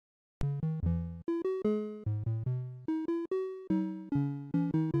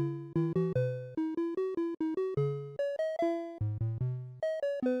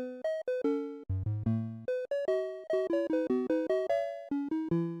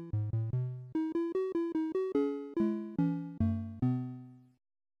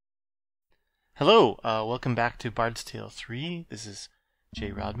Hello, welcome back to Bard's Tale 3. This is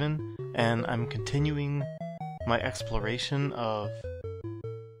Jay Rodman, and I'm continuing my exploration of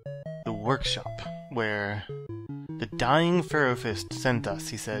the workshop, where the dying Pharaoh Fist sent us.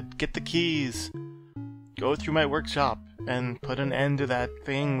 He said, get the keys, go through my workshop, and put an end to that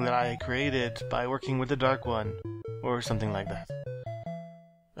thing that I created by working with the Dark One, or something like that.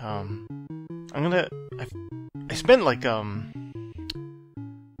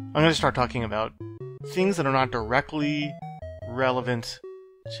 I'm gonna start talking about things that are not directly relevant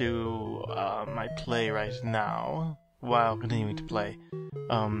to my play right now, while continuing to play.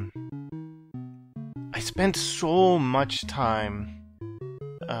 I spent so much time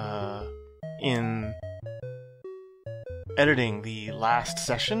in editing the last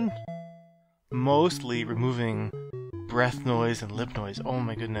session, mostly removing breath noise and lip noise. Oh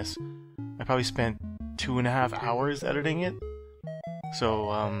my goodness. I probably spent 2.5 hours editing it. So,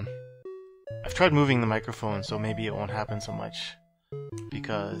 I've tried moving the microphone, so maybe it won't happen so much,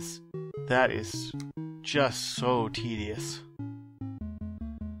 because that is just so tedious.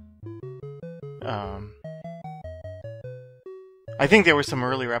 I think there were some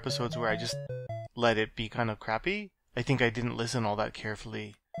earlier episodes where I just let it be kind of crappy. I think I didn't listen all that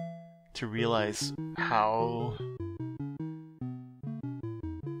carefully to realize how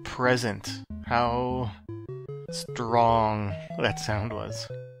present, how strong that sound was.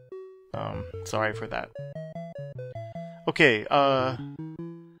 Sorry for that. Okay,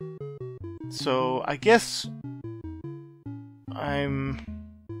 so I guess my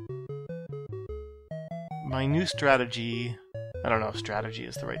new strategy, I don't know if strategy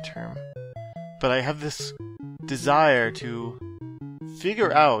is the right term, but I have this desire to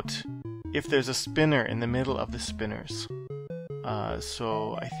figure out if there's a spinner in the middle of the spinners.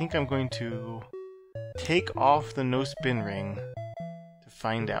 So I think I'm going to take off the no spin ring to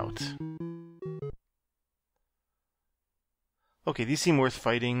find out. Okay, these seem worth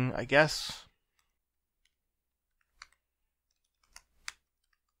fighting, I guess.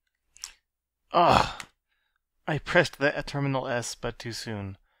 Ugh! I pressed the terminal S, but too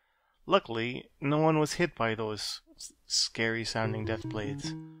soon. Luckily, no one was hit by those scary sounding death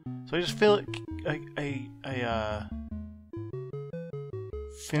blades. So I just feel like I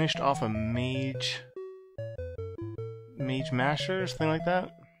finished off a mage masher, something like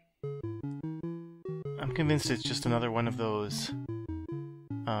that. I'm convinced it's just another one of those,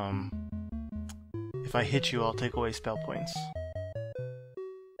 if I hit you, I'll take away spell points.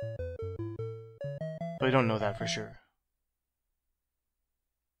 But I don't know that for sure.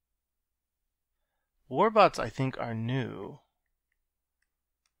 Warbots, I think, are new.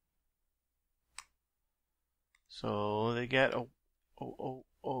 So they get a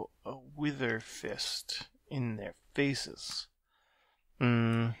wither fist in their faces.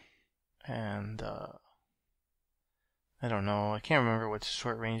 And I don't know, I can't remember what's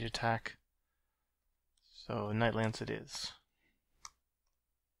short range attack. So Night Lance it is.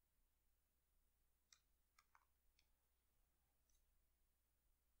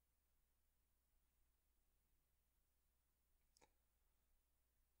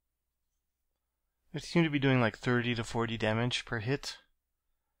 They seem to be doing like 30 to 40 damage per hit.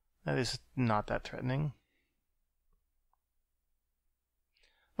 That is not that threatening.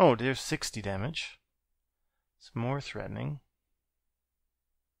 Oh, there's 60 damage. It's more threatening.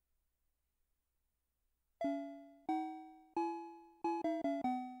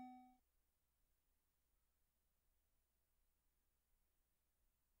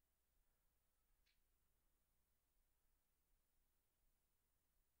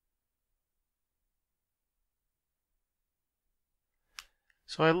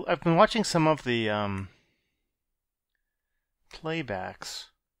 So I've been watching some of the playbacks,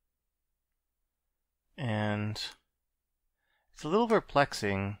 and it's a little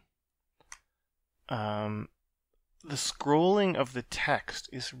perplexing. The scrolling of the text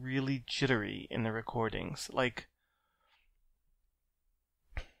is really jittery in the recordings. Like,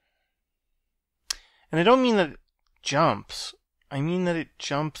 and I don't mean that it jumps. I mean that it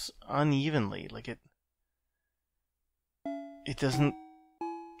jumps unevenly. Like it doesn't,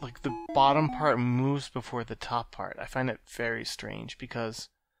 like the bottom part moves before the top part. I find it very strange because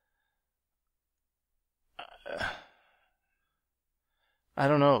I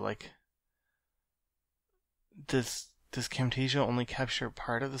don't know, like, does Camtasia only capture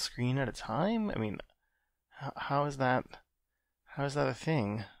part of the screen at a time? I mean, how is that a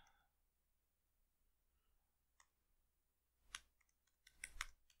thing?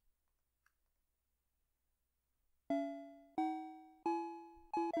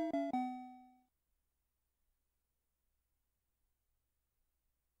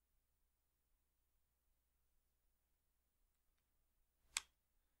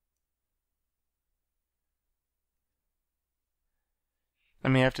 I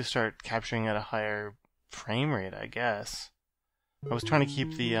may have to start capturing at a higher frame rate, I guess. I was trying to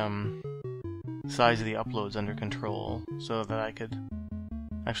keep the size of the uploads under control so that I could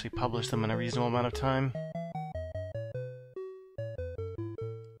actually publish them in a reasonable amount of time.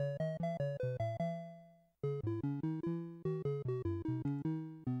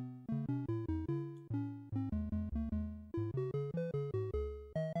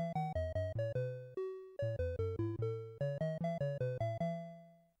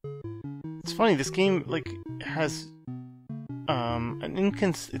 It's funny, this game, like, has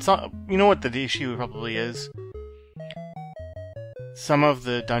it's not, you know what the issue probably is? Some of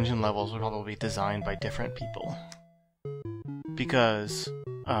the dungeon levels were probably designed by different people. Because,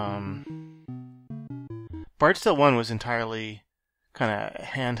 Bard's Tale 1 was entirely kind of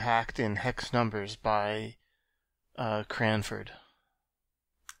hand-hacked in hex numbers by Cranford.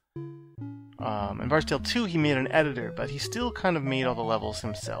 In Bard's Tale 2 he made an editor, but he still kind of made all the levels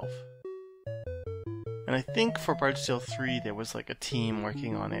himself. And I think for Bard's Tale 3 there was like a team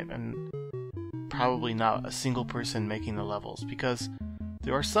working on it, and probably not a single person making the levels, because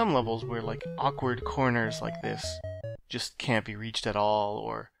there are some levels where like awkward corners like this just can't be reached at all,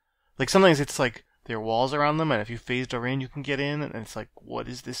 or like sometimes it's like there are walls around them, and if you phased over in you can get in, and it's like, what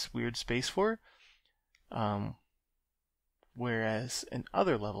is this weird space for? Whereas in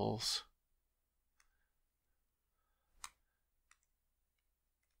other levels,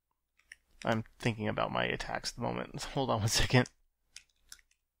 I'm thinking about my attacks at the moment. Hold on 1 second.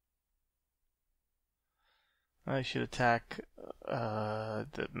 I should attack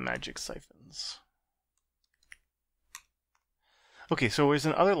the magic siphons. Okay, so whereas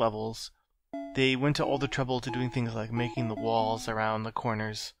in other levels, they went to all the trouble to doing things like making the walls around the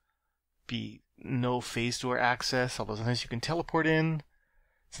corners be no phase door access, although sometimes you can teleport in,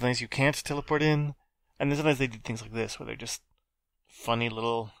 sometimes you can't teleport in, and then sometimes they did things like this, where they're just funny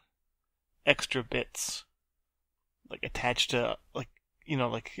little extra bits, like attached to, like, you know,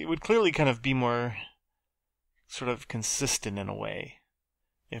 like it would clearly kind of be more sort of consistent in a way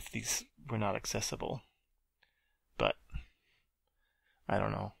if these were not accessible. But I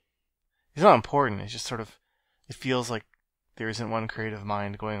don't know. It's not important, it's just sort of, it feels like there isn't one creative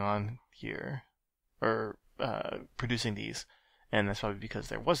mind going on here, or producing these, and that's probably because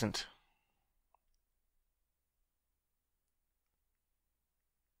there wasn't.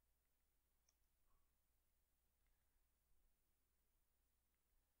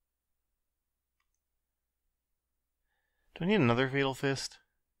 Do I need another Fatal Fist?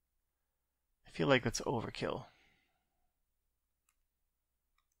 I feel like that's overkill.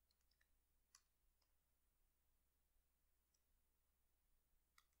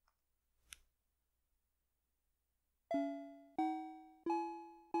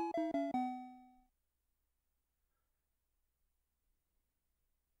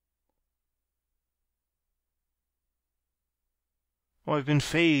 Oh, I've been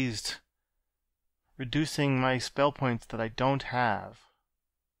phased, reducing my spell points that I don't have.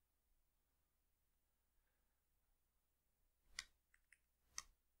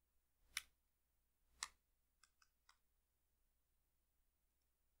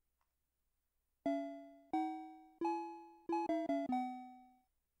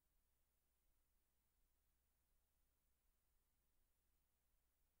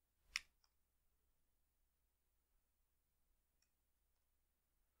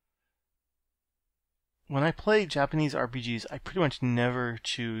 When I play Japanese RPGs, I pretty much never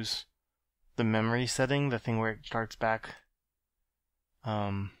choose the memory setting, the thing where it starts back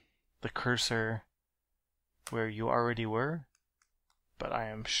the cursor where you already were, but I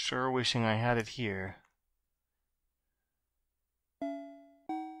am sure wishing I had it here.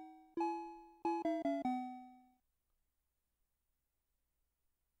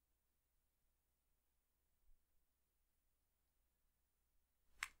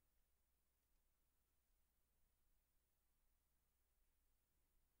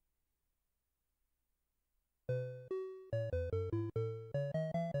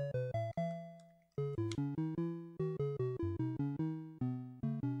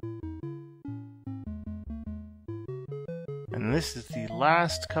 And this is the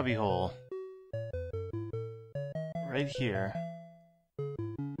last cubbyhole. Right here.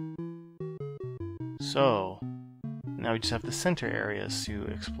 So, now we just have the center areas to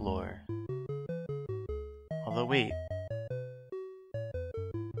explore. Although wait.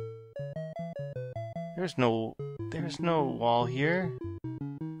 There's no wall here.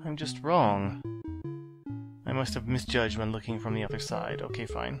 I'm just wrong. I must have misjudged when looking from the other side. Okay,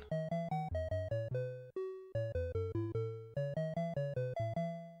 fine.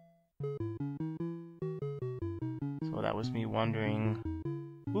 So that was me wondering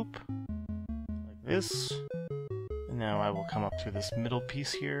Whoop. Like this. And now I will come up to this middle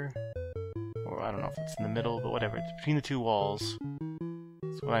piece here. Or I don't know if it's in the middle, but whatever. It's between the two walls.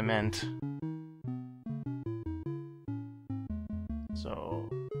 That's what I meant. So,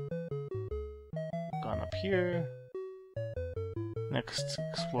 gone up here. Next,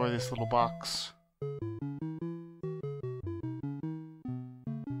 explore this little box.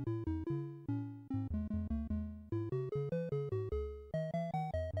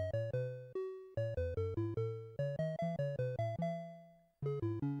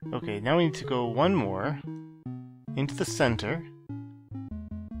 Okay, now we need to go one more into the center.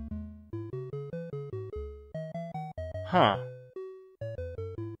 Huh.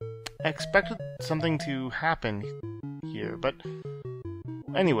 I expected something to happen here, but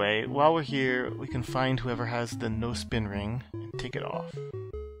anyway, while we're here, we can find whoever has the no spin ring and take it off.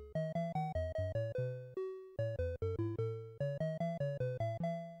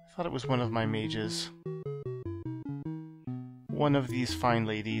 I thought it was one of my mages. One of these fine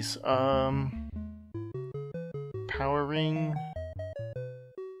ladies. Power ring.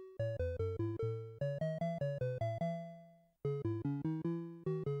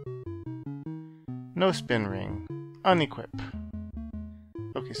 No spin ring. Unequip.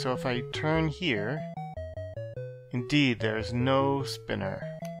 Okay, so if I turn here, indeed there's no spinner.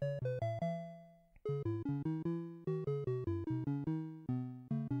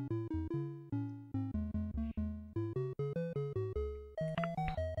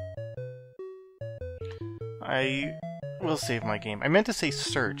 I will save my game. I meant to say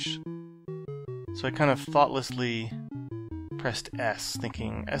search, so I kind of thoughtlessly pressed S,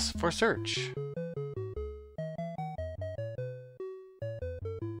 thinking S for search.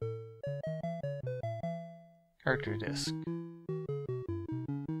 Character disc.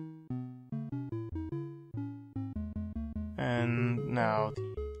 And now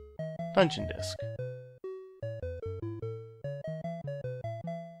the dungeon disc.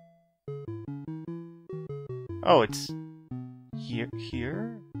 Oh, it's here?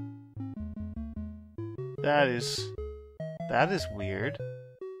 That is weird.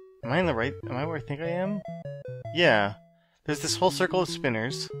 Am I in the right? Am I where I think I am? Yeah. There's this whole circle of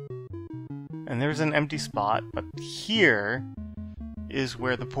spinners. And there's an empty spot, but here is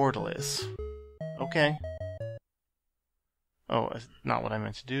where the portal is. Okay. Oh, that's not what I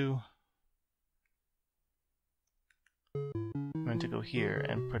meant to do. I meant to go here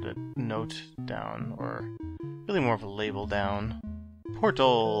and put a note down, or really more of a label down.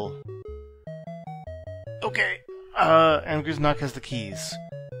 Portal! Okay. And Grisnock has the keys.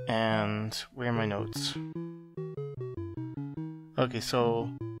 And where are my notes? Okay, so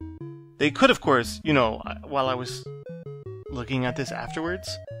they could, of course, you know, while I was looking at this afterwards,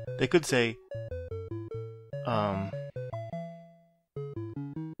 they could say,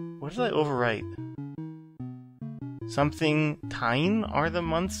 what did I overwrite? Something Tyne are the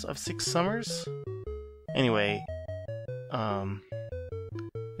months of 6 summers? Anyway,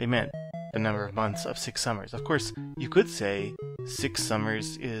 they meant the number of months of 6 summers. Of course, you could say 6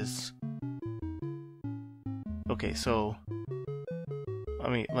 summers is... Okay, so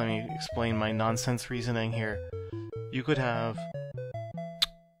let me explain my nonsense reasoning here. You could have,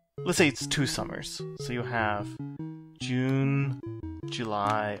 let's say it's 2 summers. So you have June,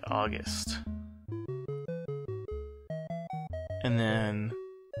 July, August. And then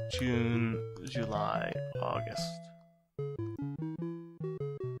June, July, August.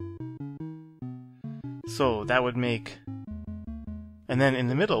 So that would make, and then in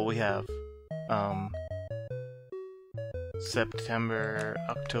the middle we have September,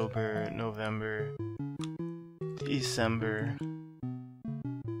 October, November, December,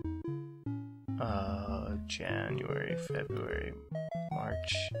 January, February,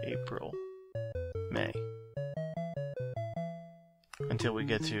 March, April, May. Until we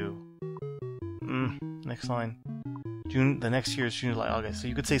get to next line. June. The next year is June, July, August. So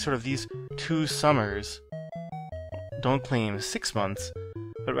you could say sort of these 2 summers don't claim 6 months,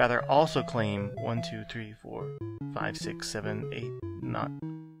 but rather also claim 1, 2, 3, 4, 5, 6, 7, 8, not...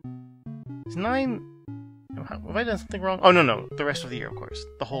 Is 9... Have I done something wrong? Oh, no, the rest of the year, of course.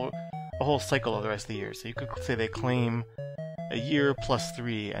 The whole cycle of the rest of the year. So you could say they claim a year plus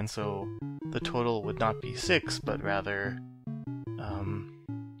 3, and so the total would not be 6, but rather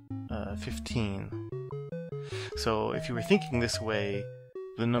 15. So if you were thinking this way,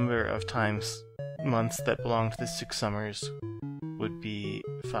 the number of months that belong to the 6 summers would be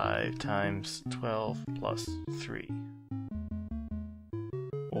 5 times 12 plus 3.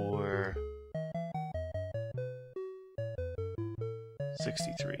 Or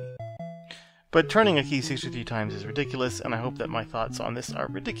 63. But turning a key 63 times is ridiculous, and I hope that my thoughts on this are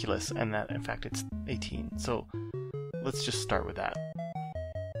ridiculous, and that in fact it's 18. So let's just start with that.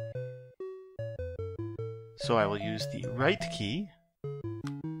 So I will use the right key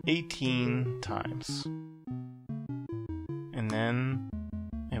 18 times. And then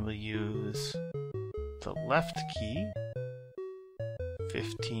I will use the left key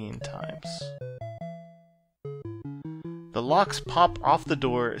 15 times. The locks pop off the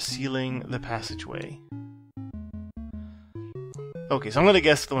door, sealing the passageway. Okay, so I'm gonna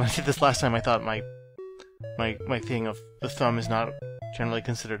guess that when I did this last time, I thought my thing of the thumb is not generally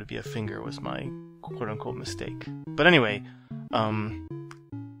considered to be a finger was my quote-unquote mistake. But anyway,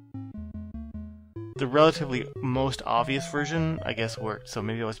 the relatively most obvious version, I guess, worked, so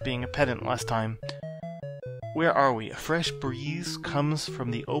maybe I was being a pedant last time. Where are we? A fresh breeze comes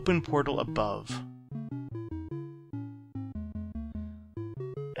from the open portal above.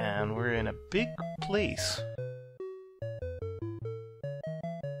 And we're in a big place.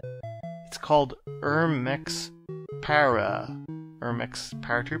 It's called Ermex Paratroopers?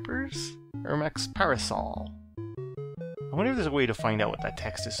 Ermex Parasol. I wonder if there's a way to find out what that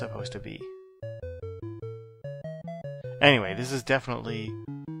text is supposed to be. Anyway, this is definitely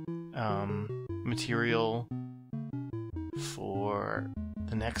material for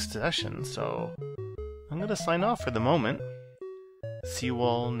the next session, so I'm gonna sign off for the moment. See you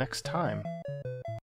all next time.